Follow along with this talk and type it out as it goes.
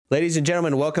Ladies and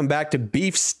gentlemen, welcome back to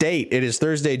Beef State. It is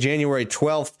Thursday, January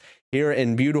 12th here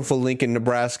in beautiful Lincoln,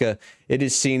 Nebraska. It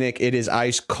is scenic. It is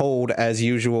ice cold as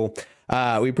usual.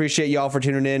 We appreciate y'all for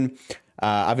tuning in.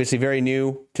 Obviously very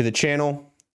new to the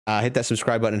channel. Hit that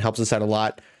subscribe button. It helps us out a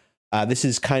lot. This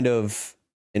is kind of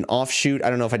an offshoot. I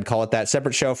don't know if I'd call it that.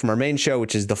 Separate show from our main show,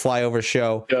 which is the Flyover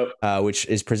Show, which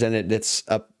is presented. It's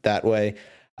up that way.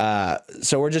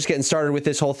 So we're just getting started with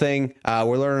this whole thing.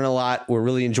 We're learning a lot. We're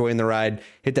really enjoying the ride.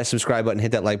 Hit that subscribe button,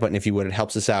 hit that like button if you would. It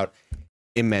helps us out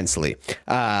immensely.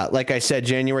 Like I said,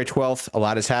 January 12th, a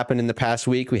lot has happened in the past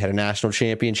week. We had a national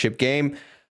championship game.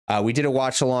 We did a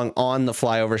watch along on the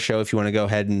Flyover Show. If you want to go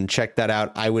ahead and check that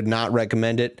out, I would not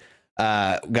recommend it.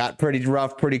 Got pretty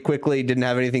rough pretty quickly. Didn't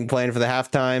have anything planned for the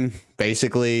halftime.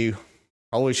 Basically,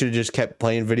 probably should have just kept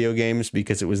playing video games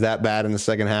because it was that bad in the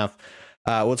second half.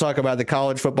 We'll talk about the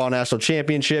college football national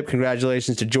championship.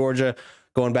 Congratulations to Georgia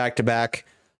going back to back.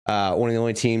 One of the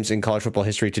only teams in college football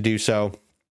history to do so.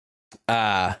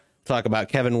 Talk about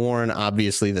Kevin Warren.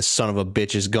 Obviously, the son of a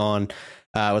bitch is gone.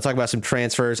 We'll talk about some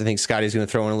transfers. I think Scotty's going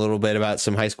to throw in a little bit about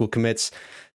some high school commits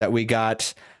that we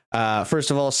got.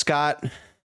 First of all, Scott,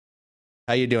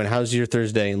 how you doing? How's your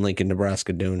Thursday in Lincoln,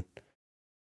 Nebraska doing?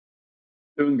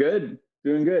 Doing good.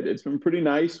 It's been pretty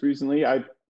nice recently.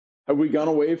 Have we gone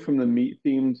away from the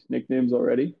meat-themed nicknames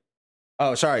already?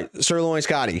 Oh, sorry. Sirloin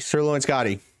Scotty.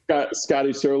 Scotty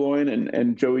Sirloin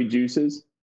and Joey Juices.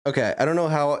 Okay. I don't know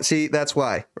how. See, that's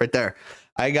why. Right there.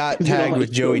 I got tagged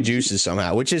with Joey Juices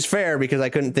somehow, which is fair because I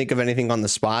couldn't think of anything on the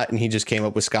spot, and he just came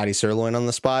up with Scotty Sirloin on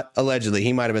the spot. Allegedly.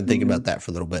 He might have been thinking about that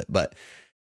for a little bit, but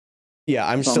yeah,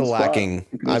 I'm still lacking.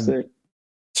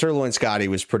 Sirloin Scotty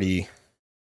was pretty.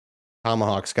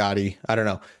 Tomahawk Scotty. I don't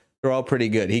know. They're all pretty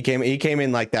good. He came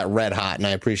in like that red hot, and I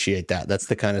appreciate that. That's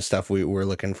the kind of stuff we're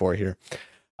looking for here.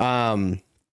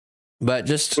 But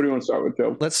just what do you want to start with,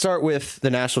 Joe? Let's start with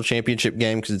the national championship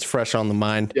game because it's fresh on the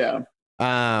mind. Yeah.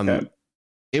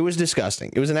 It was disgusting.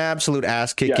 It was an absolute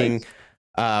ass kicking.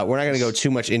 Yeah, we're not going to go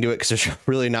too much into it because there's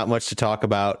really not much to talk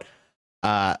about.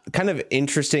 Kind of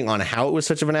interesting on how it was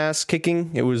such of an ass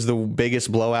kicking. It was the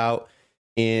biggest blowout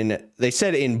they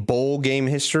said in bowl game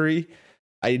history.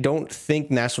 I don't think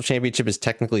national championship is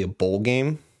technically a bowl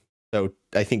game. So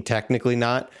I think technically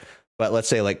not, but let's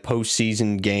say like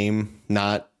postseason game,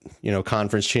 not,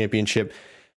 conference championship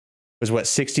was what,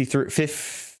 63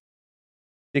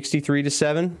 to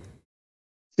 7,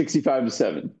 65 to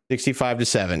 7, 65 to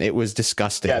 7. It was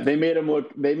disgusting. Yeah. They made them look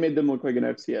like an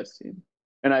FCS team.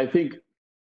 And I think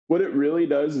what it really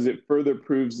does is it further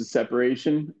proves the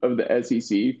separation of the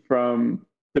SEC from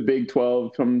the Big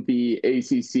 12, from the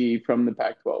ACC, from the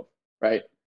Pac-12, right?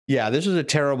 Yeah, this was a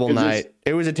terrible night.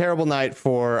 It was a terrible night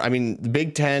the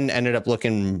Big 10 ended up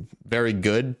looking very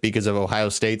good because of Ohio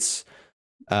State's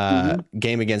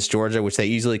game against Georgia, which they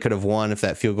easily could have won if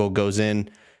that field goal goes in.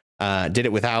 Did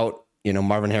it without,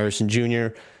 Marvin Harrison Jr.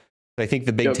 I think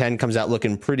the Big 10 comes out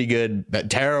looking pretty good, but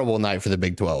terrible night for the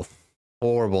Big 12.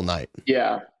 Horrible night.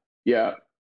 Yeah. Yep.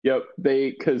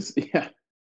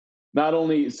 Not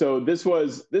only so this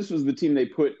was the team they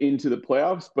put into the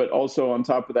playoffs, but also on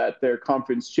top of that, their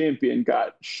conference champion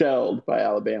got shelled by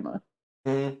Alabama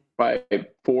by 4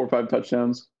 or 5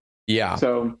 touchdowns. Yeah.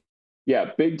 So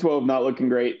yeah, Big 12 not looking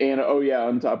great. And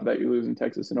on top of that, you're losing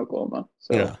Texas and Oklahoma.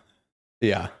 So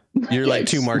yeah. You're like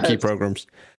two marquee programs.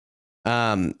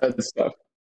 That's tough.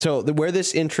 So where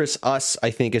this interests us, I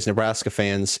think, as Nebraska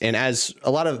fans, and as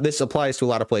a lot of this applies to a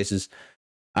lot of places,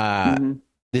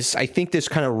 I think this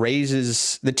kind of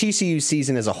raises the TCU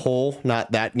season as a whole,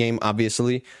 not that game,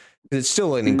 obviously, because it's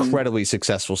still an incredibly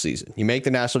successful season. You make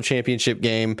the national championship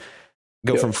game,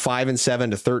 go from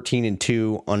 5-7 to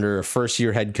 13-2 under a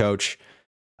first-year head coach.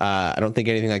 I don't think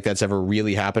anything like that's ever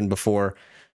really happened before.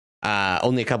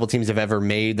 Only a couple teams have ever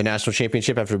made the national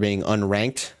championship after being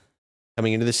unranked.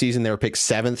 Coming into the season, they were picked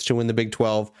 7th to win the Big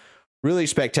 12. Really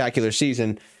spectacular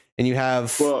season. And you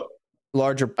have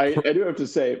larger... I do have to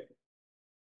say,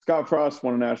 Scott Frost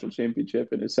won a national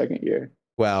championship in his second year.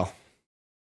 Wow.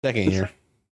 Second year.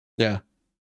 Yeah.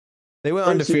 They went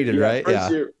undefeated, right?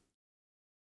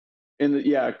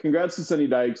 Yeah. Congrats to Sonny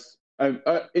Dykes.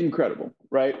 Incredible,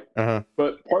 right?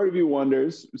 But part of you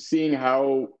wonders, seeing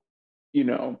how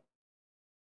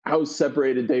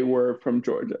separated they were from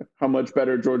Georgia, how much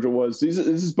better Georgia was. This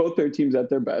is both their teams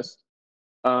at their best.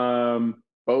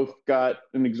 Both got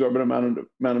an exorbitant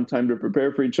amount of time to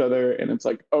prepare for each other, and it's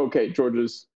like, okay, Georgia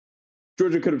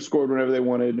could have scored whenever they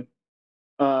wanted.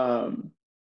 Damn,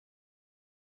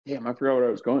 I forgot where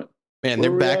I was going. Man,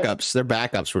 their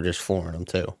backups were just flooring them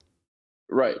too.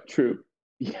 Right, true.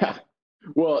 Yeah.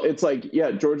 Well, it's like,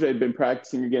 Georgia had been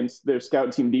practicing against their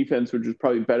scout team defense, which was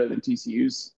probably better than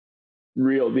TCU's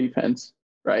real defense,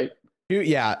 right?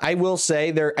 Yeah, I will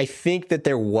say I think that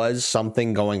there was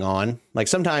something going on. Like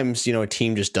sometimes, a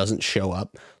team just doesn't show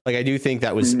up. Like I do think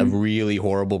that was a really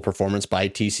horrible performance by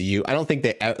TCU. I don't think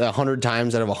 100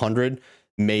 times out of 100,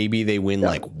 maybe they win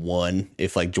like one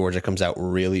if like Georgia comes out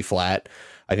really flat.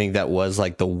 I think that was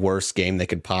like the worst game they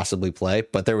could possibly play,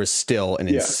 but there was still an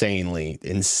insanely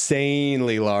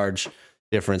large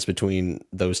difference between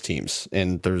those teams.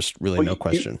 And there's really no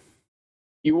question.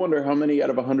 You wonder how many out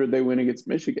of 100 they win against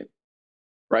Michigan.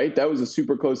 Right? That was a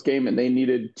super close game, and they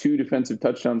needed 2 defensive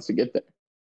touchdowns to get there.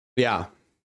 Yeah.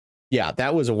 Yeah,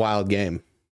 that was a wild game.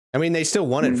 I mean, they still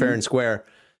won it fair and square.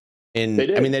 And they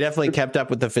definitely kept up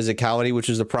with the physicality, which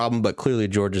was the problem, but clearly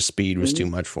Georgia's speed was too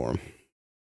much for them.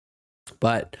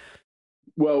 But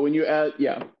well, when you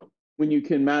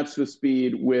can match the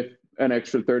speed with an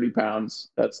extra 30 pounds,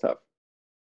 that's tough.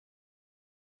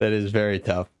 That is very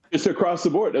tough. Just across the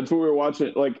board. That's what we were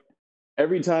watching. Like,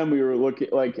 every time we were looking,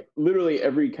 like literally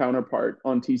every counterpart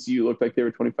on TCU looked like they were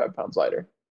 25 pounds lighter.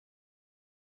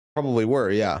 Probably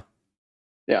were, yeah.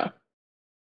 Yeah.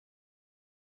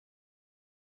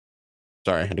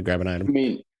 Sorry, I had to grab an item. I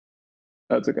mean,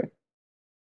 that's okay.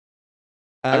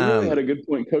 I really had a good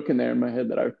point cooking there in my head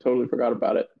that I totally forgot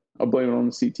about it. I'll blame it on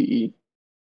the CTE.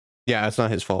 Yeah, it's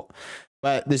not his fault.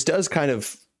 But this does kind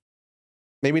of,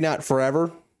 maybe not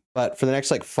forever, but for the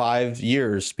next like 5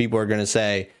 years, people are going to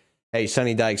say, hey,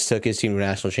 Sonny Dykes took his team to a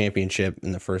national championship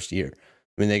in the first year.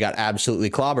 I mean, they got absolutely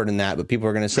clobbered in that, but people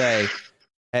are going to say,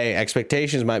 hey,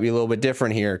 expectations might be a little bit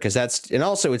different here because and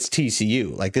also it's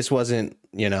TCU. Like this wasn't,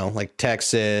 like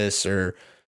Texas or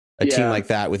a team like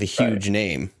that with a huge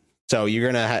name. So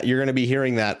you're going to be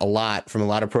hearing that a lot from a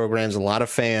lot of programs, a lot of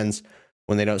fans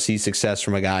when they don't see success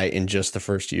from a guy in just the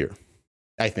first year,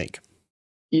 I think.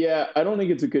 Yeah, I don't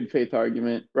think it's a good faith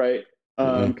argument, right?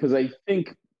 Because I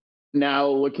think now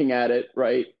looking at it,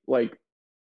 right, like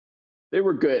they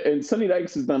were good, and Sonny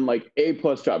Dykes has done like A+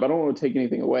 job. I don't want to take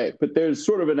anything away, but there's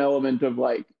sort of an element of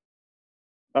like,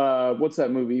 what's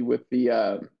that movie with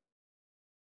the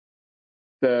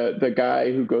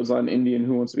guy who goes on Indian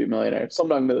Who Wants to Be a Millionaire,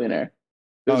 Slumdog Millionaire.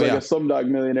 There's a Slumdog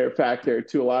Millionaire factor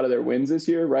to a lot of their wins this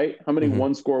year, right? How many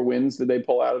one-score wins did they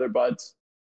pull out of their butts?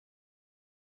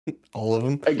 All of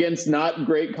them against not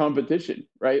great competition,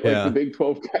 right? Like the Big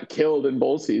 12 got killed in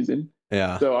bowl season.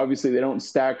 Yeah. So obviously they don't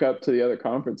stack up to the other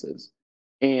conferences.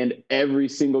 And every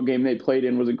single game they played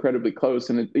in was incredibly close.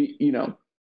 And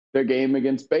their game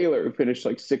against Baylor finished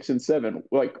like 6-7.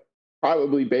 Like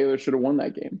probably Baylor should have won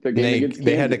that game. Their game against Kansas,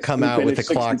 they had to come out with the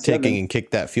clock ticking and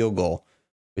kick that field goal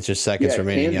with just seconds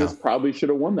remaining. Kansas probably should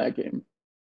have won that game.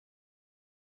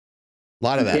 A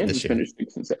lot of that Kansas this year. Finished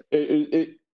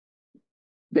 6-7.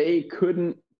 They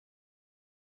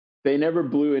never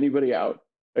blew anybody out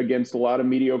against a lot of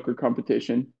mediocre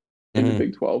competition in the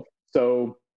Big 12.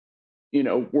 So,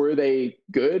 were they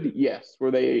good? Yes.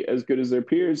 Were they as good as their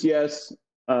peers? Yes.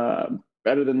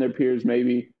 Better than their peers,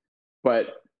 maybe.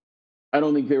 But I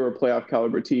don't think they were a playoff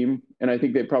caliber team. And I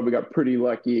think they probably got pretty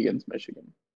lucky against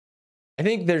Michigan. I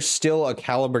think there's still a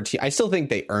caliber team. I still think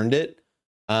they earned it.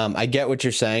 I get what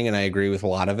you're saying, and I agree with a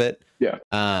lot of it. Yeah.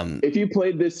 If you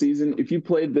played this season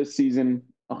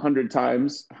 100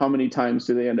 times, how many times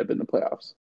do they end up in the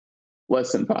playoffs?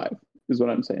 Less than 5 is what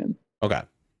I'm saying. Okay.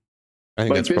 I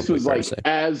think that's this was like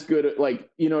as good, like,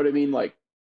 you know what I mean? Like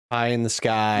high in the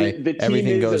sky, the team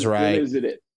everything is goes as right. Good as it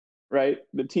is, right?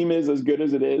 The team is as good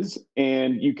as it is,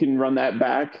 and you can run that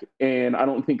back, and I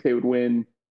don't think they would win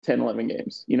 10, 11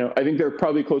 games. I think they're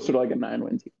probably closer to like a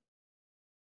 9-win team.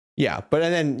 Yeah, but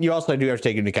and then you also do have to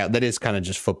take into account that is kind of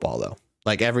just football, though.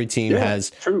 Like every team has.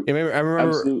 True. I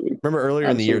remember earlier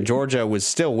in the year, Georgia was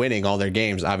still winning all their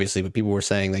games, obviously, but people were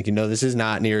saying like, this is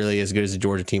not nearly as good as the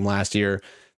Georgia team last year.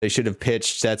 They should have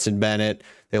pitched Stetson Bennett.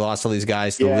 They lost all these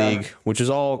guys to the league, which was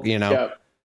all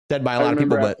said by a lot of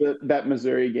people. But that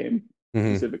Missouri game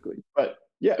specifically, but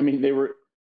they were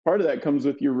part of that comes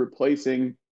with you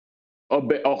replacing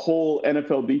a whole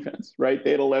NFL defense, right?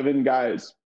 They had 11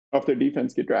 guys off their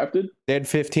defense get drafted. They had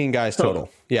 15 guys total.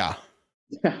 Yeah.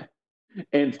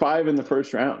 And 5 in the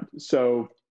first round. So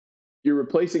you're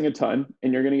replacing a ton,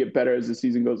 and you're going to get better as the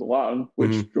season goes along,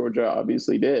 which Georgia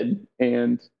obviously did.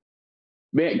 And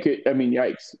man,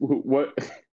 yikes! What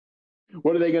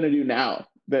are they going to do now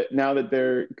that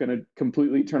they're going to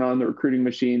completely turn on the recruiting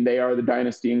machine? They are the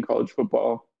dynasty in college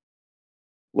football.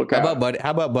 Look out!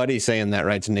 How about Buddy saying that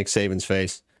right to Nick Saban's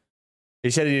face? He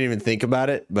said he didn't even think about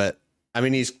it, but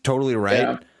he's totally right.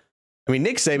 Yeah.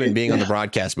 Nick Saban being on the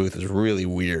broadcast booth is really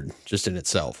weird just in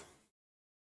itself.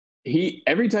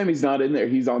 Every time he's not in there,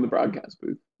 he's on the broadcast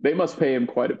booth. They must pay him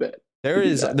quite a bit.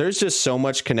 There's just so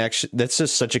much connection. That's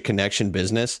just such a connection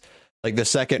business. Like the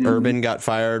second Urban got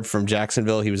fired from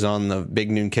Jacksonville, he was on the Big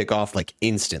Noon Kickoff like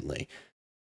instantly.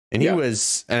 And he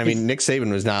was, and I mean, Nick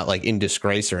Saban was not like in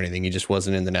disgrace or anything. He just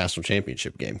wasn't in the national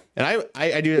championship game. And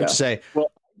I do have to say,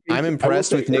 well, I'm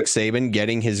impressed with Nick Saban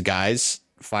getting his guys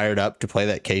fired up to play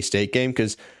that K-State game,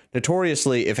 because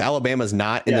notoriously, if Alabama's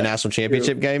not in the national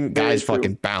championship game, guys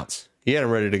fucking bounce. He had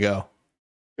them ready to go.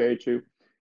 Very true.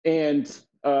 And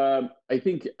I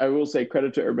think I will say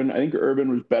credit to Urban. I think Urban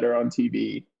was better on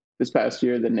TV this past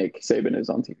year than Nick Saban is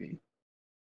on TV.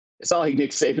 It's not like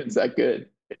Nick Saban's that good.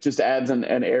 It just adds an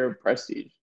air of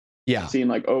prestige. Yeah. Seeing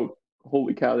like, oh,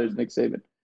 holy cow, there's Nick Saban.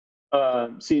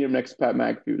 Seeing him next to Pat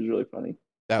McAfee was really funny.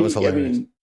 That was hilarious.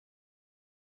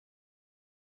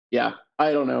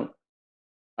 I don't know.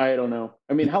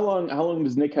 I mean, how long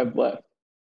does Nick have left?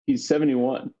 He's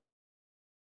 71.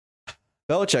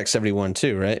 Belichick's 71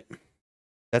 too, right?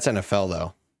 That's NFL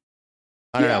though.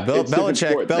 I don't know.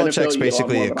 Belichick's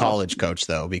basically a college coach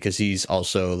though, because he's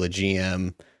also the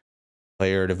GM,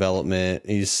 player development.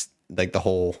 He's like the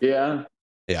whole. Yeah,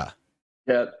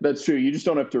 that's true. You just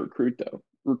don't have to recruit though.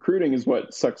 Recruiting is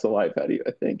what sucks the life out of you,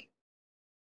 I think.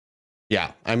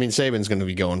 Yeah, I mean, Saban's going to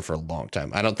be going for a long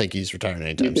time. I don't think he's retiring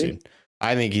anytime soon.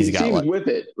 I think he seems with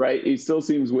it, right? He still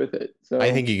seems with it. So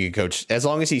I think he could coach as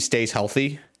long as he stays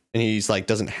healthy and he's like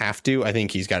doesn't have to. I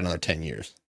think he's got another 10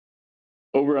 years.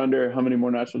 Over under how many more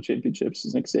national championships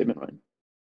does Nick Saban win?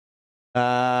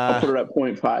 I'll put it at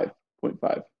 0.5.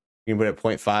 0.5. You can put it at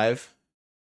 0.5.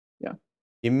 Yeah.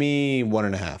 Give me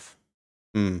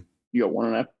 1.5. You got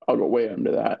 1.5. I'll go way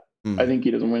under that. I think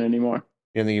he doesn't win anymore.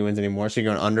 You don't think he wins anymore? So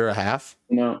you're going under a half?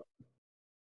 No.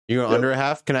 You're going under a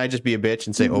half? Can I just be a bitch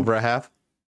and say over a half?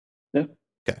 Yeah.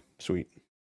 Okay, sweet.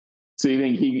 So you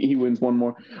think he wins one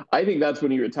more? I think that's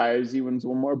when he retires. He wins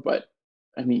one more. But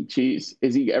I mean, geez,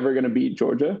 is he ever going to beat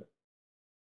Georgia?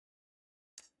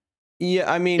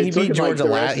 Yeah, I mean, he beat Georgia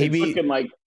last. He beat.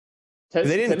 They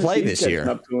didn't play this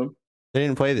year. They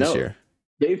didn't play this year.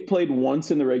 They've played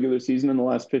once in the regular season in the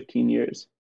last 15 years.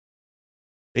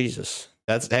 Jesus.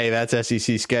 That's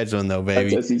SEC scheduling though,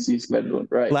 baby. That's SEC scheduling,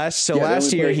 right?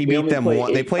 Last year he beat them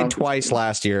one. They played twice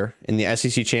last year in the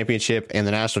SEC championship and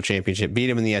the national championship. Beat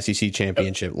him in the SEC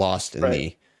championship. Lost in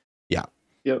the. Yeah.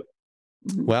 Yep.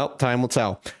 Well, time will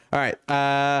tell. All right.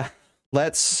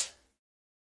 Let's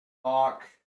talk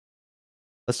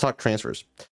transfers.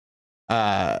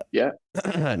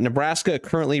 Nebraska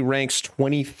currently ranks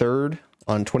 23rd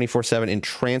on 24/7 in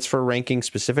transfer ranking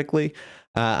specifically.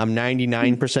 I'm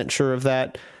 99% sure of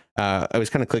that. I was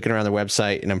kind of clicking around their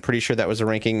website, and I'm pretty sure that was a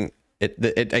ranking.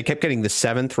 I kept getting the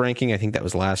 7th ranking. I think that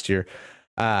was last year.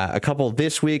 A couple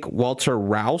this week, Walter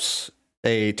Rouse,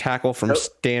 a tackle from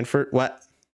Stanford. What?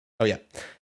 Oh, yeah.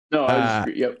 No,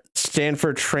 yep.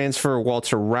 Stanford transfer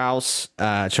Walter Rouse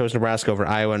chose Nebraska over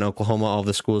Iowa and Oklahoma. All of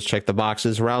the schools checked the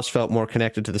boxes. Rouse felt more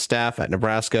connected to the staff at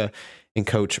Nebraska and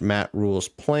Coach Matt Rule's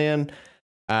plan.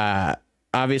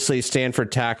 Obviously, Stanford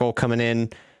tackle coming in,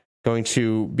 going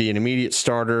to be an immediate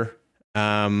starter.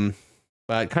 But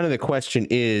kind of the question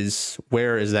is,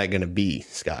 where is that going to be,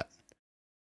 Scott?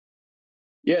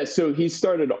 Yeah, so he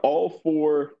started all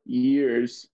 4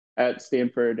 years at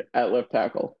Stanford at left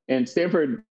tackle. And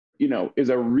Stanford, is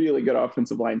a really good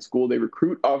offensive line school. They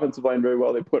recruit offensive line very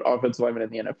well. They put offensive linemen in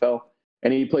the NFL.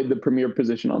 And he played the premier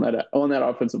position on that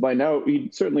offensive line. Now, he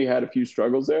certainly had a few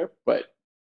struggles there, but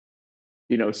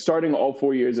starting all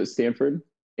 4 years at Stanford,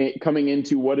 coming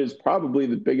into what is probably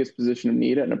the biggest position of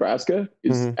need at Nebraska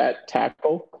is at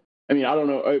tackle. I mean, I don't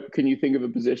know. Can you think of a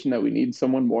position that we need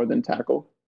someone more than tackle?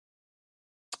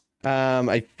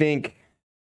 I think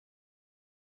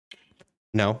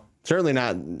no, certainly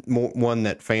not one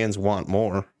that fans want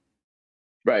more.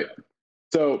 Right.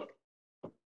 So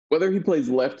whether he plays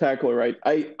left tackle or right,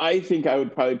 I think I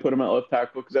would probably put him at left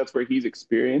tackle because that's where he's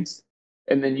experienced.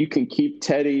 And then you can keep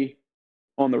Teddy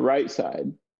on the right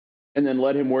side and then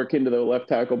let him work into the left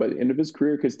tackle by the end of his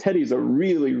career, because Teddy's a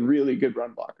really, really good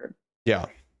run blocker. Yeah.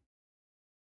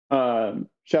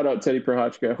 Shout out Teddy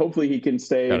Prochazka. Hopefully he can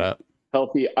stay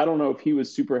healthy. I don't know if he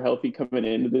was super healthy coming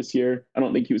into this year. I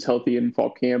don't think he was healthy in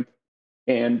fall camp.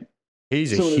 And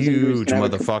he's a huge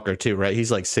motherfucker too, right?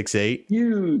 He's like 6'8".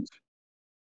 Huge.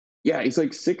 Yeah, he's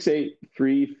like 6'8",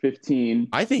 315.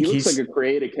 I think he looks like a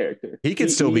creative character. He could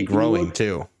still be growing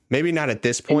too. Maybe not at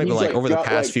this point, but like over the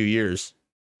past few years.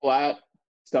 Flat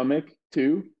stomach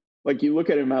too. Like you look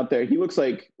at him out there, he looks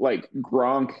like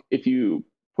Gronk if you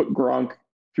put Gronk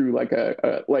through like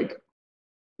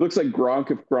looks like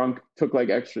Gronk if Gronk took like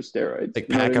extra steroids. Like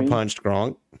pack-a-punched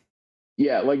Gronk?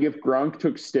 Yeah, like if Gronk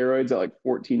took steroids at like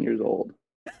 14 years old.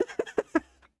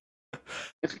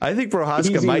 I think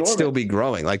Prohaska might still be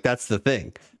growing. Like, that's the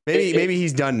thing. Maybe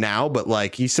he's done now, but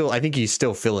like I think he's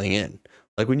still filling in.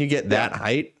 Like, when you get that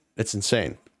height, it's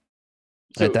insane.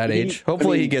 So at that age.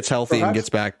 Hopefully he gets healthy and gets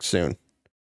back soon.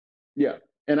 Yeah.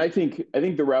 And I think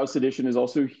the Rouse addition is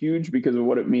also huge because of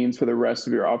what it means for the rest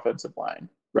of your offensive line,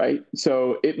 right?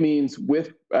 So it means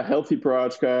with a healthy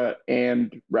Prohaska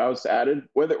and Rouse added,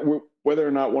 whether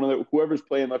or not whoever's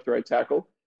playing left or right tackle,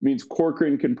 means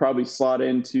Corcoran can probably slot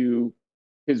into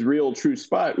his real true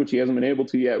spot, which he hasn't been able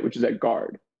to yet, which is at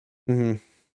guard. Mm-hmm.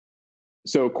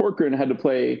 So Corcoran had to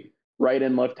play right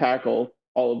and left tackle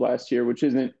all of last year, which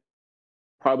isn't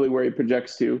probably where he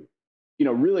projects to.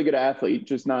 Really good athlete,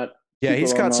 just not. Yeah,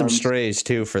 he's got some strays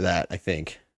too for that, I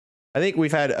think. I think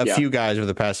we've had a few guys over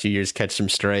the past few years catch some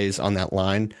strays on that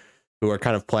line who are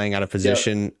kind of playing out of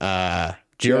position. Yep.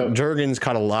 Juergens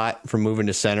caught a lot from moving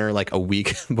to center like a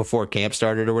week before camp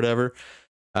started or whatever.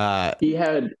 He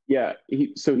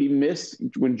missed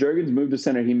when Juergens moved to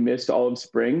center. He missed all of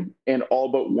spring and all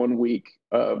but 1 week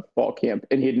of fall camp,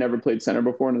 and he had never played center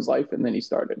before in his life. And then he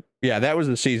started. Yeah, that was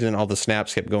the season. All the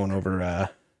snaps kept going over.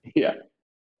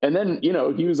 And then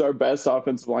he was our best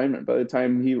offensive lineman by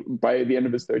the end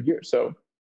of his third year. So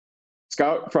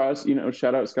Scott Frost,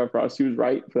 shout out Scott Frost. He was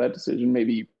right for that decision.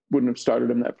 Maybe he wouldn't have started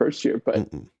him that first year,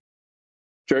 but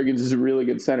Juergens is a really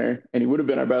good center, and he would have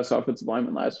been our best offensive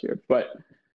lineman last year. But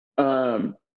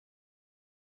so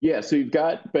you've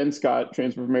got Ben Scott,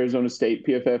 transfer from Arizona State.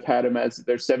 PFF had him as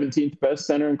their 17th best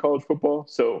center in college football.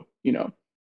 So, in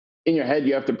your head,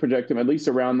 you have to project him at least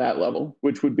around that level,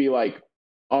 which would be like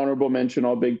honorable mention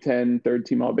All Big Ten, third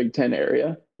team All Big Ten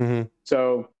area. Mm-hmm.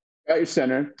 So got your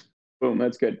center. Boom,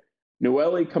 that's good.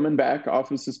 Noelle coming back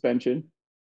off of suspension.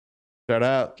 Shout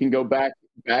out. Can go back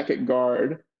at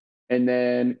guard. And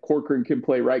then Corcoran can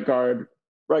play right guard,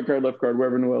 left guard,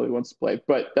 wherever Noelle wants to play.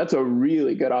 But that's a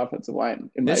really good offensive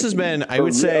line. This has been, I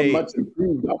would say, a much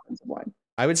improved offensive line.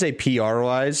 I would say PR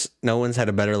wise, no one's had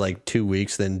a better 2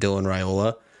 weeks than Dylan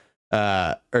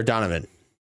Raiola or Donovan.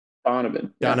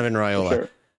 Donovan Raiola. Sure.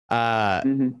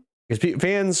 Because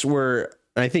fans were,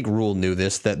 and I think Rule knew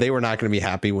this, that they were not going to be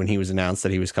happy when he was announced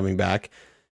that he was coming back.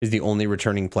 He's the only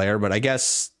returning player, but I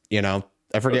guess, I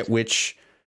forget which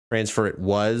transfer it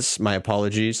was. My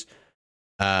apologies.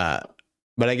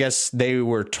 But I guess they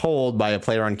were told by a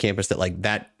player on campus that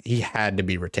that he had to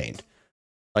be retained.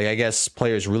 I guess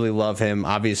players really love him.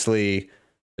 Obviously,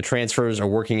 the transfers are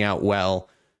working out well.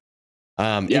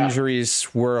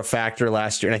 Injuries were a factor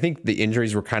last year, and I think the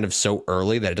injuries were kind of so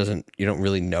early that you don't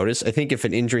really notice. I think if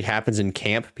an injury happens in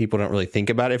camp, people don't really think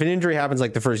about it. If an injury happens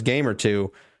the first game or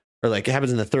two, or it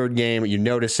happens in the third game, you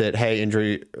notice it. Hey,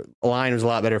 injury line was a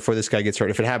lot better before this guy gets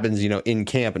hurt. If it happens, in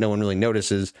camp, no one really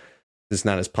notices. It's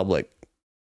not as public.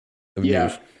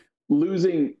 News.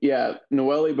 Losing,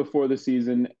 Noelle before the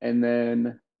season, and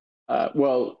then,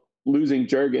 losing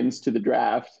Juergens to the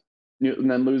draft.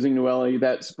 And then losing Noelle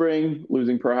that spring,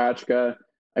 losing Prohaska.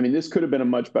 I mean, this could have been a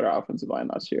much better offensive line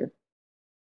last year.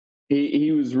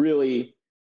 He was really,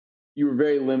 you were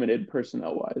very limited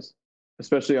personnel wise,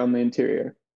 especially on the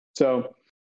interior. So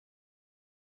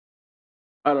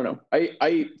I don't know.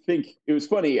 I think it was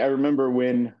funny. I remember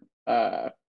when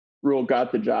Rule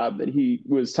got the job that he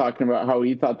was talking about how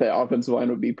he thought the offensive line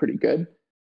would be pretty good.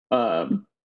 Now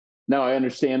I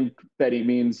understand that he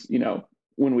means,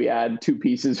 when we add two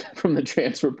pieces from the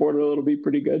transfer portal, it'll be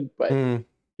pretty good. But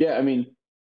yeah, I mean,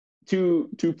 two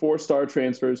 4-star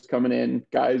transfers coming in,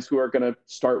 guys who are going to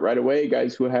start right away,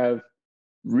 guys who have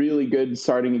really good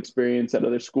starting experience at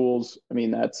other schools. I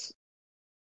mean, this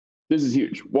is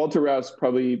huge. Walter Rouse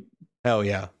probably. Hell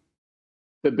yeah.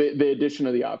 The addition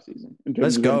of the offseason.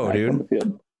 Let's go,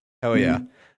 dude. Oh yeah.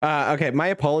 Okay. My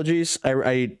apologies.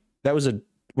 That was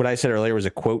what I said earlier was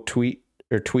a quote tweet.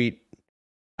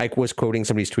 I was quoting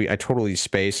somebody's tweet. I totally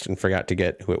spaced and forgot to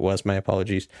get who it was. My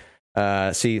apologies.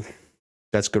 See,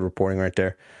 that's good reporting right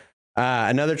there.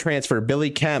 Another transfer, Billy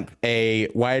Kemp, a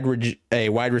wide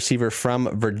receiver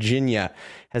from Virginia,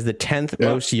 has the 10th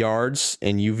most yards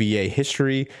in UVA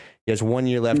history. He has 1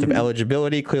 year left of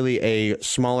eligibility. Clearly a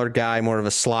smaller guy, more of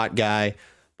a slot guy,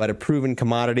 but a proven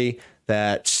commodity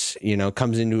that,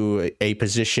 comes into a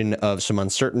position of some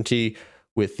uncertainty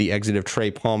with the exit of Trey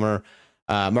Palmer.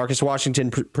 Marcus Washington,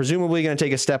 presumably going to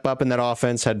take a step up in that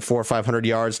offense, had 400 or 500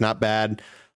 yards. Not bad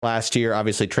last year.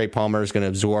 Obviously, Trey Palmer is going to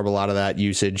absorb a lot of that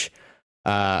usage.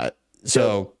 I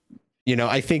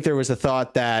think there was a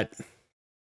thought that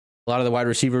a lot of the wide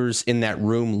receivers in that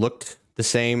room looked the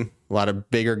same. A lot of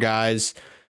bigger guys,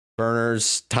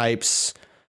 burners types.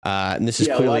 And this is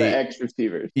a lot of clearly X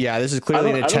receivers. this is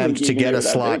clearly an I don't think attempt he to can get do a it that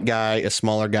slot big. guy, a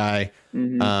smaller guy,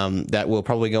 that will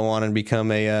probably go on and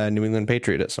become a New England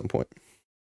Patriot at some point.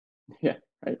 Yeah,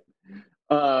 right.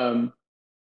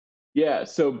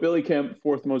 So Billy Kemp,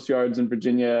 4th most yards in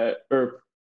Virginia, or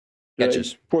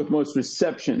Catches. 4th most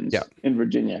receptions in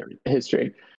Virginia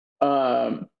history.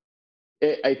 I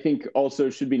think also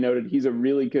should be noted he's a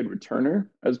really good returner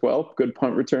as well, good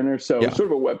punt returner. So sort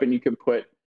of a weapon you could put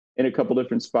in a couple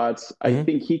different spots. I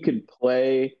think he could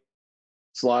play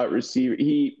slot receiver.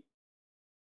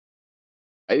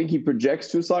 I think he projects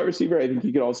to a slot receiver. I think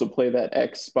he could also play that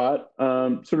X spot.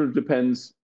 Sort of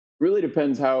depends, really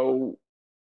depends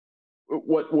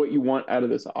what you want out of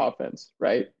this offense,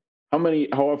 right? How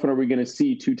often are we going to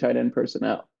see 2 tight end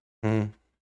personnel? How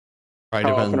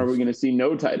often are we going to see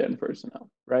no tight end personnel,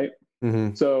 right?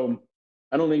 So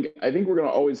I think we're going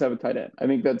to always have a tight end. I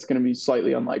think that's going to be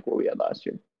slightly unlike what we had last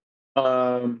year.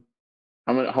 How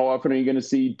often are you going to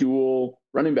see dual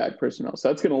running back personnel? So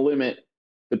that's going to limit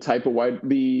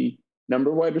the number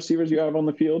of wide receivers you have on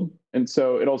the field. And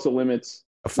so it also limits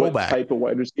a fullback. What type of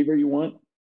wide receiver you want.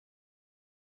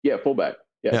 Yeah, fullback.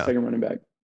 Yeah, second running back.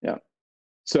 Yeah.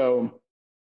 So,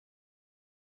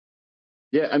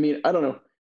 I mean, I don't know.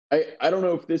 I don't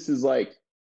know if this is like,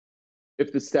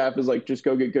 if the staff is like, just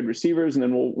go get good receivers and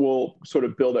then we'll sort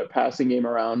of build our passing game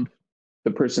around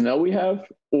the personnel we have,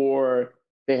 or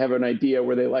they have an idea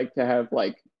where they like to have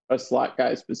like a slot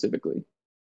guy specifically.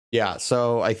 Yeah.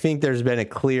 So I think there's been a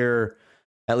clear,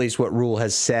 at least what Rule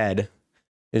has said,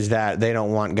 is that they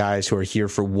don't want guys who are here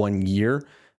for 1 year.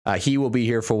 He will be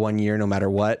here for 1 year no matter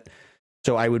what.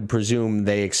 So I would presume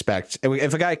they expect,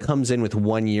 if a guy comes in with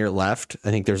 1 year left, I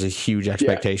think there's a huge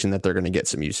expectation that they're going to get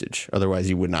some usage. Otherwise,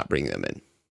 you would not bring them in.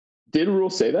 Did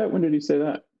Rule say that? When did he say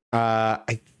that?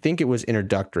 I think it was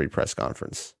introductory press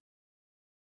conference.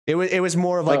 It was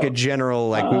more of like a general,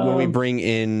 like when we bring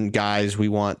in guys, we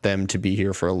want them to be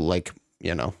here for we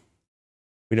don't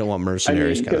want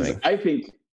mercenaries kind of thing. I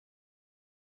think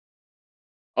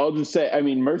I'll just say,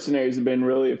 mercenaries have been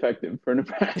really effective for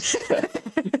Nebraska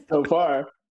so far.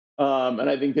 And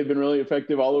I think they've been really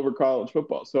effective all over college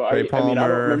football. So Ray Palmer, I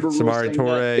don't remember Samari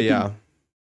Toure,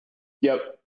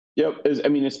 Yep.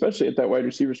 Especially at that wide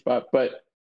receiver spot. But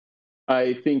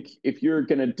I think if you're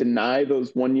going to deny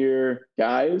those 1 year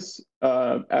guys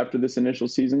after this initial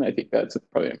season, I think that's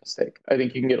probably a mistake. I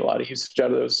think you can get a lot of usage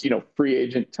out of those, free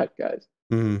agent type guys.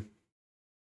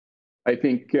 I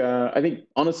think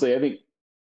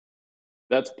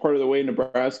that's part of the way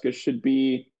Nebraska should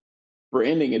be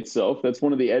branding itself. That's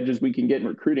one of the edges we can get in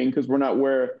recruiting, because we're not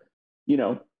where,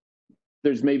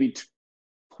 there's maybe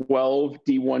 12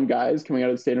 D1 guys coming out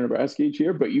of the state of Nebraska each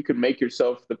year, but you can make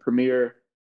yourself the premier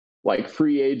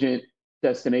free agent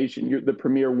destination. You're the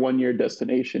premier 1 year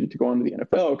destination to go on to the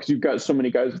NFL, because you've got so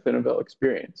many guys with NFL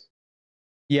experience.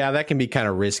 Yeah, that can be kind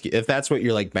of risky. If that's what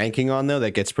you're banking on, though,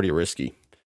 that gets pretty risky.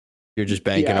 You're just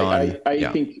banking on. I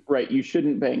think, right. You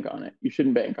shouldn't bank on it. You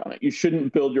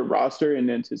shouldn't build your roster in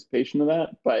anticipation of that.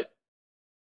 But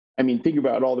think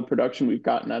about all the production we've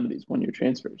gotten out of these 1 year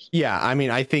transfers. Yeah.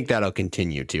 I think that'll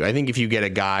continue to. I think if you get a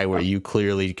guy where you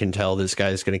clearly can tell this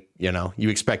guy's going to, you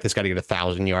expect this guy to get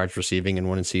 1,000 yards receiving in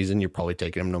one season, you're probably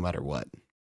taking him no matter what.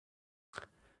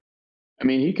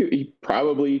 He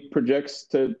probably projects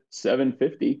to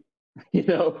 750.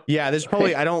 Yeah, there's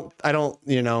probably I don't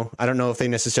know if they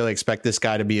necessarily expect this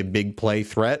guy to be a big play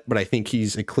threat, but I think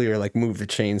he's a clear move the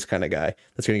chains kind of guy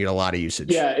that's going to get a lot of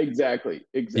usage. Yeah, exactly.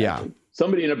 Yeah.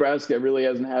 Somebody in Nebraska really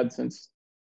hasn't had since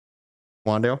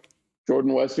Wandale,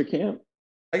 Jordan Westerkamp.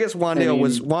 I guess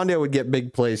Wandale would get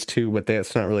big plays too, but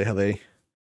that's not really how they.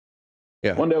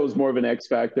 Yeah, Wandale was more of an X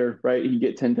factor, right? He'd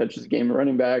get 10 touches a game at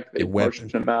running back. They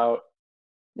pushed him out.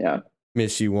 Yeah.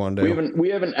 Miss you, Wandale. We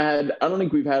haven't had. I don't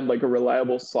think we've had a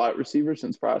reliable slot receiver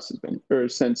since Frost has been, or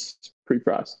since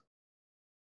pre-Frost.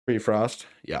 Pre-Frost,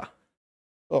 yeah.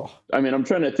 Oh, I'm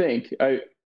trying to think. I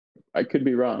could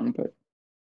be wrong, but.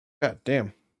 God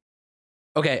damn.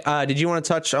 Okay, did you want to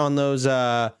touch on those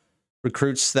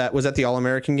recruits that was at the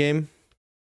All-American game?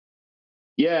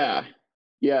 Yeah.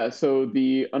 So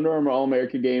the Under Armour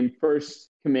All-America game, first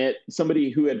commit,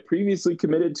 somebody who had previously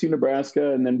committed to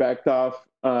Nebraska and then backed off.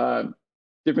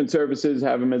 Different services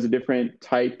have him as a different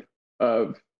type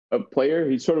of player.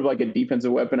 He's sort of like a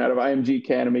defensive weapon out of IMG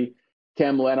Academy.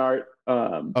 Cam Lenart.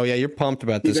 You're pumped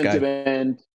about this guy. Defensive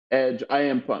end, edge. I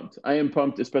am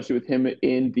pumped, especially with him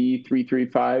in the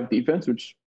 3-3-5 defense,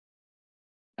 which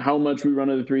how much we run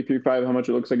of the 3-3-5, how much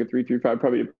it looks like a 3-3-5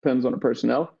 probably depends on the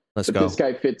personnel. Let's go. This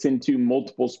guy fits into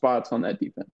multiple spots on that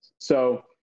defense. So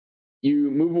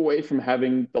you move away from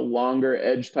having the longer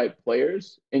edge type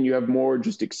players and you have more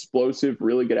just explosive,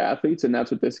 really good athletes. And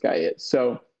that's what this guy is.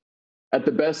 So at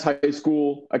the best high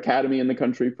school academy in the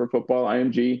country for football,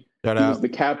 IMG, Shout he was out. the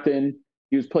captain.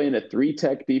 He was playing a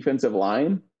 3-tech defensive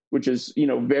line, which is,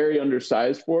 very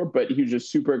undersized for, but he was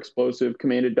just super explosive,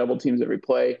 commanded double teams every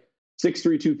play.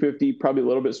 6'3", 250, probably a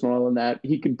little bit smaller than that.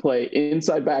 He could play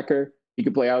inside backer. He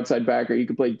could play outside backer. He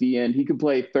could play D end. He could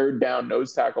play third down,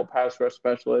 nose tackle, pass rush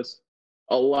specialist.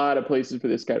 A lot of places for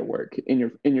this guy to work in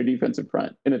your defensive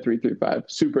front in a 3-3-5.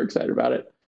 Super excited about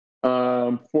it.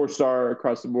 4-star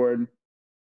across the board.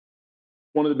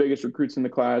 One of the biggest recruits in the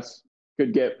class.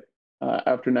 Could get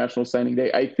after National Signing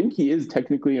Day. I think he is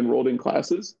technically enrolled in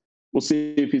classes. We'll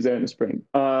see if he's there in the spring.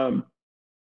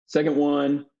 Second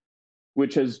one,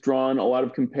 which has drawn a lot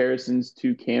of comparisons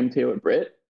to Cam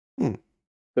Taylor-Britt,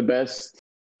 the best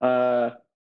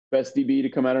DB to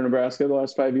come out of Nebraska the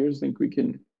last 5 years. I think we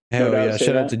can. Hell yeah!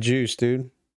 Shout out to Juice,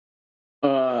 dude.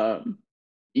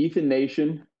 Ethan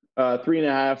Nation,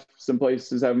 3.5. Some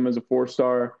places have him as a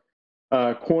 4-star.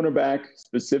 Cornerback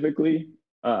specifically,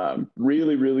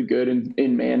 really, really good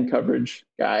in man coverage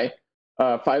guy.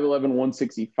 5'11",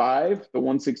 165. The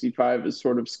 165 has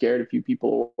sort of scared a few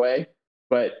people away,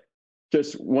 but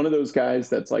just one of those guys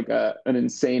that's like an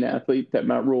insane athlete that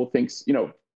Matt Rule thinks,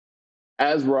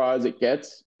 as raw as it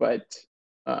gets, but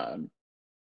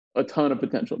a ton of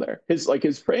potential there.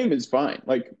 His frame is fine.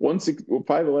 Like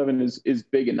 5'11" is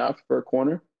big enough for a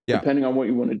corner, depending on what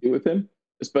you want to do with him,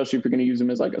 especially if you're going to use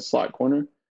him as like a slot corner.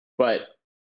 But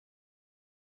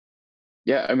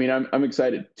yeah, I mean, I'm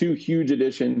excited. 2 huge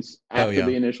additions after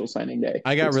the initial signing day.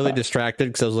 I got really distracted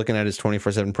because I was looking at his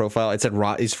 24/7 profile. It said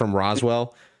he's from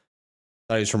Roswell.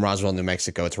 I thought he was from Roswell, New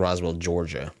Mexico. It's Roswell,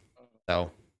 Georgia. So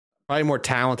probably more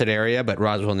talented area, but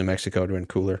Roswell, New Mexico would have been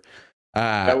cooler.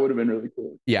 That would have been really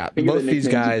cool. Yeah, both these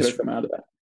guys. Come out of that.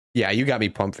 Yeah, you got me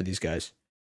pumped for these guys.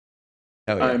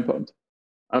 Hell yeah. I'm pumped.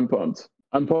 I'm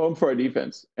pumped for our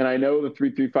defense. And I know the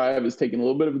 3-3-5 is taking a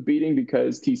little bit of a beating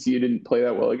because TCU didn't play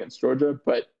that well against Georgia,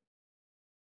 but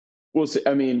we'll see.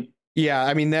 I mean,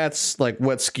 that's like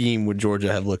what scheme would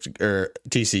Georgia have looked or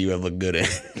TCU have looked good in?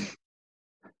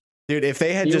 Dude, if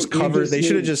they had just covered, they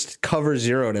should have just cover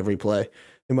zeroed every play.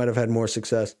 They might have had more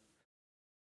success.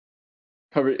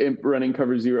 Running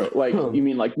cover zero, like you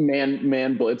mean like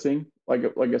man blitzing, like a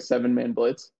 7-man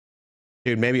blitz.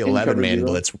 Dude, maybe 11-man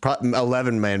blitz.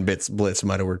 11-man blitz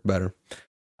might have worked better.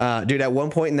 Dude, at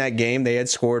one point in that game, they had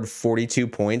scored 42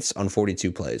 points on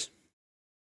 42 plays.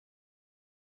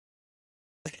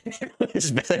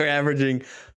 They're averaging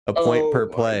a point per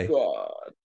play.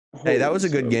 Hey, that was a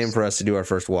good game for us to do our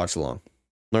first watch along.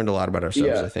 Learned a lot about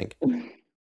ourselves, I think.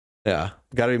 Yeah,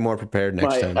 got to be more prepared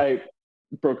next time. I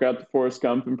broke out the Forrest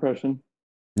Gump impression.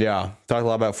 Yeah, talked a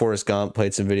lot about Forrest Gump,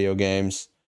 played some video games,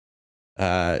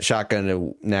 shotgun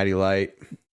to Natty Light,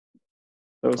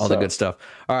 all the good stuff.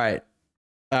 All right,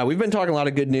 we've been talking a lot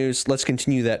of good news. Let's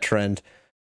continue that trend.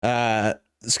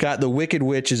 Scott, the Wicked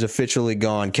Witch is officially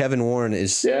gone. Kevin Warren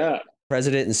is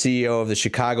president and CEO of the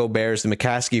Chicago Bears. The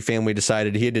McCaskey family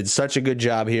decided he did such a good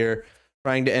job here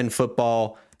trying to end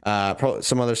football,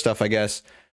 some other stuff, I guess.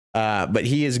 But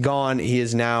he is gone. He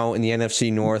is now in the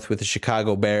NFC North with the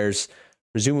Chicago Bears,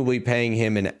 presumably paying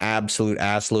him an absolute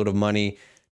assload of money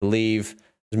to leave.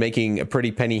 He's making a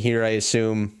pretty penny here, I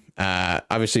assume.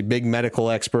 Obviously, big medical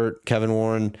expert, Kevin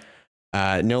Warren,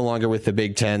 no longer with the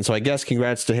Big Ten. So I guess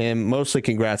congrats to him. Mostly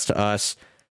congrats to us.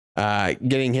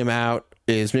 Getting him out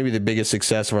is maybe the biggest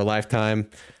success of our lifetime.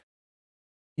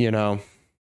 Kevin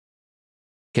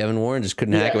Warren just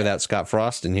couldn't hack it without Scott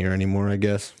Frost in here anymore, I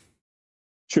guess.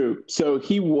 True. So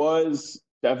he was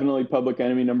definitely public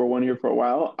enemy number 1 here for a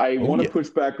while. I want to push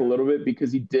back a little bit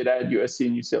because he did add USC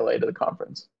and UCLA to the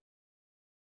conference.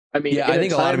 I mean, I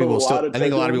think a lot of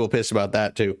people pissed about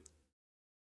that too.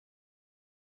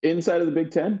 Inside of the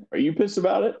Big Ten, are you pissed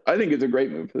about it? I think it's a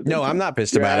great move for the Big Ten. I'm not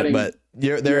pissed about it, but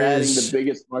you're adding the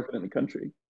biggest market in the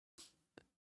country.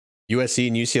 USC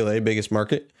and UCLA, biggest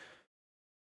market.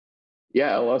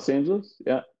 Yeah, Los Angeles.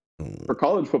 Yeah, for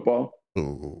college football,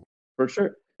 for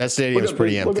sure. That stadium's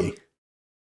pretty empty.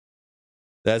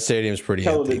 That stadium's pretty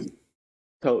empty.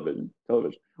 Television.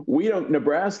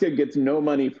 Nebraska gets no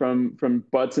money from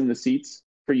butts in the seats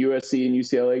for USC and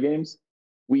UCLA games.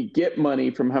 We get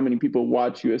money from how many people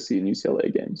watch USC and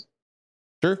UCLA games.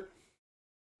 Sure.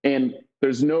 And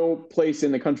there's no place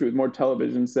in the country with more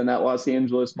televisions than that Los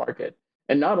Angeles market.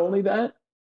 And not only that,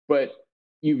 but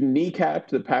you've kneecapped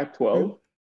the Pac-12,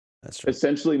 that's true,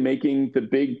 essentially making the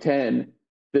Big Ten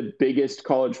the biggest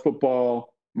college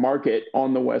football market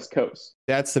on the West Coast.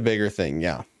 That's the bigger thing,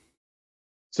 yeah.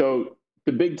 So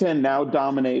the Big Ten now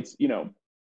dominates,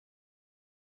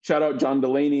 shout out John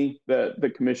Delaney,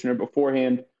 the commissioner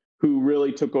beforehand, who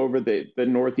really took over the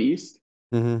Northeast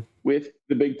with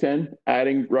the Big Ten,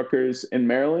 adding Rutgers and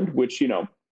Maryland, which,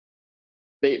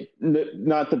 they,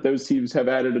 not that those teams have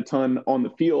added a ton on the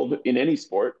field in any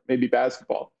sport, maybe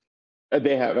basketball.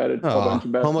 They have added a bunch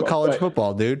of basketball. Home of college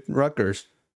football, dude. Rutgers.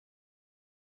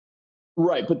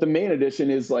 Right, but the main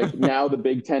addition is like now the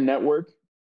Big Ten network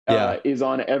is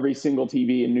on every single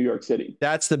TV in New York City.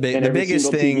 That's the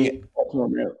biggest thing.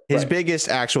 His biggest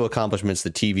actual accomplishments,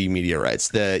 the TV media rights.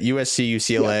 The USC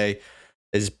UCLA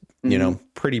is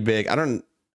pretty big. I don't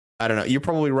know. You're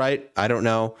probably right. I don't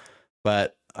know,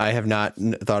 but I have not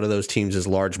thought of those teams as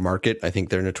large market. I think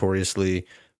they're notoriously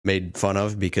made fun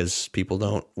of because people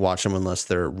don't watch them unless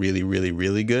they're really, really,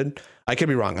 really good. I could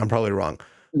be wrong. I'm probably wrong.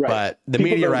 Right. But the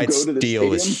people media rights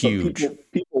deal is huge.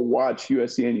 People watch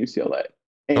USC and UCLA.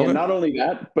 And not only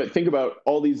that, but think about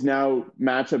all these now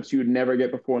matchups you would never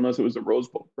get before unless it was a Rose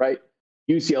Bowl, right?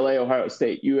 UCLA, Ohio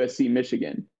State, USC,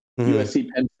 Michigan, USC,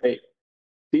 Penn State.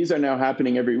 These are now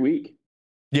happening every week.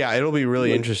 Yeah, it'll be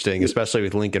really interesting, especially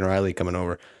with Lincoln Riley coming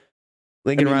over.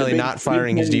 Riley not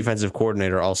firing his defensive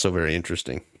coordinator, also very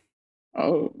interesting.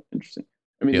 Oh, interesting.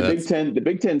 The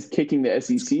Big Ten's kicking the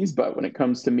SEC's butt when it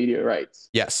comes to media rights.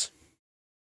 Yes,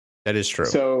 that is true.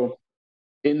 So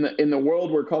in the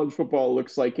world where college football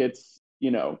looks like it's,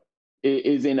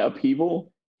 is in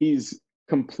upheaval, he's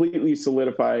completely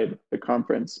solidified the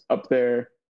conference up there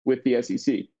with the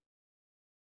SEC.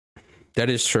 That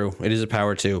is true. It is a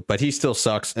power too, but he still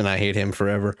sucks, and I hate him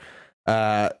forever.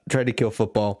 Tried to kill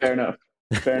football. Fair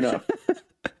enough.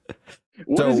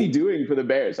 What is he doing for the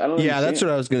Bears? I don't know. Yeah, that's what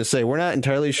I was going to say. We're not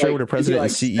entirely sure what a president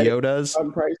and CEO does.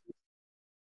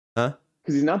 Huh?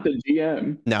 Because he's not the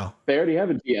GM. No. They already have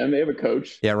a GM. They have a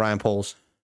coach. Yeah, Ryan Poles.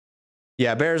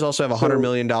 Yeah, Bears also have $100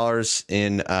 million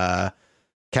in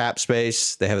cap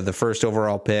space. They have the first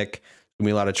overall pick. There'll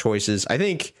be a lot of choices. I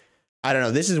don't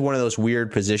know. This is one of those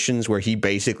weird positions where he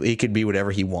could be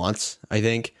whatever he wants. I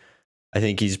think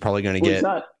he's probably going to get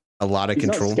a lot of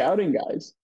control. Not scouting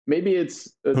guys. Maybe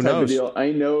it's a type of deal.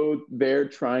 I know they're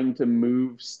trying to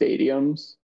move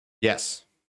stadiums. Yes.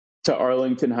 To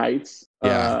Arlington Heights.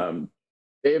 Yeah.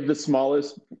 They have the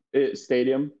smallest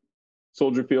stadium,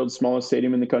 Soldier Field, smallest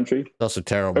stadium in the country. It's also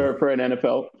terrible. For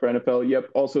NFL. Yep.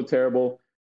 Also terrible.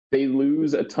 They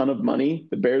lose a ton of money.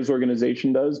 The Bears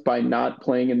organization does by not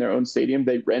playing in their own stadium.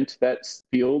 They rent that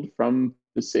field from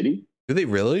the city. Do they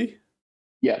really?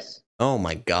 Yes. Oh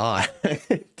my God.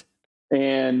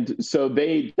 And so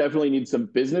they definitely need some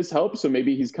business help. So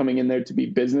maybe he's coming in there to be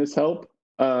business help.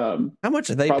 How much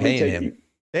are they paying him?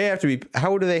 They have to be.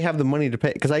 How do they have the money to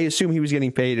pay? Because I assume he was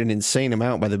getting paid an insane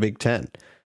amount by the Big Ten.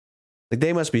 Like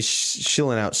they must be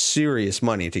shilling out serious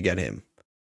money to get him.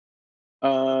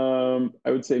 I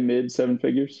would say mid 7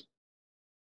 figures.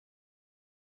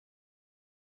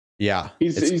 Yeah,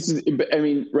 he's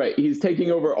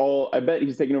taking over all. I bet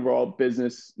he's taking over all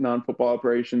business, non-football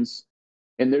operations.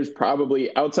 And there's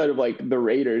probably, outside of like the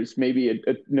Raiders, maybe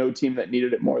no team that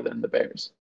needed it more than the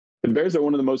Bears. The Bears are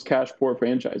one of the most cash poor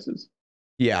franchises.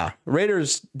 Yeah.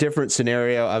 Raiders, different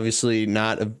scenario. Obviously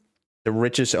not the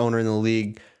richest owner in the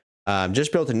league.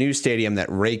 Just built a new stadium that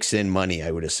rakes in money,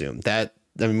 I would assume.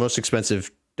 Most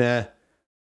expensive. Yeah.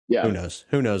 Who knows?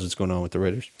 Who knows what's going on with the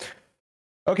Raiders?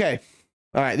 Okay.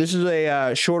 All right. This is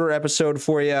a shorter episode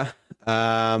for you.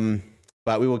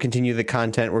 But we will continue the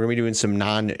content. We're going to be doing some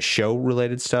non-show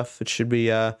related stuff. It should be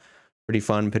pretty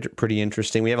fun, pretty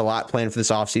interesting. We have a lot planned for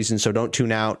this offseason, so don't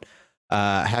tune out.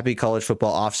 Happy college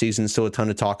football offseason. Still a ton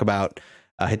to talk about.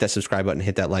 Hit that subscribe button.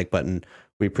 Hit that like button.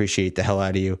 We appreciate the hell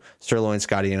out of you. Sirloin,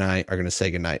 Scotty, and I are going to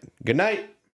say goodnight. Good night.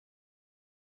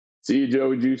 See you,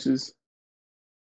 Joey Juices.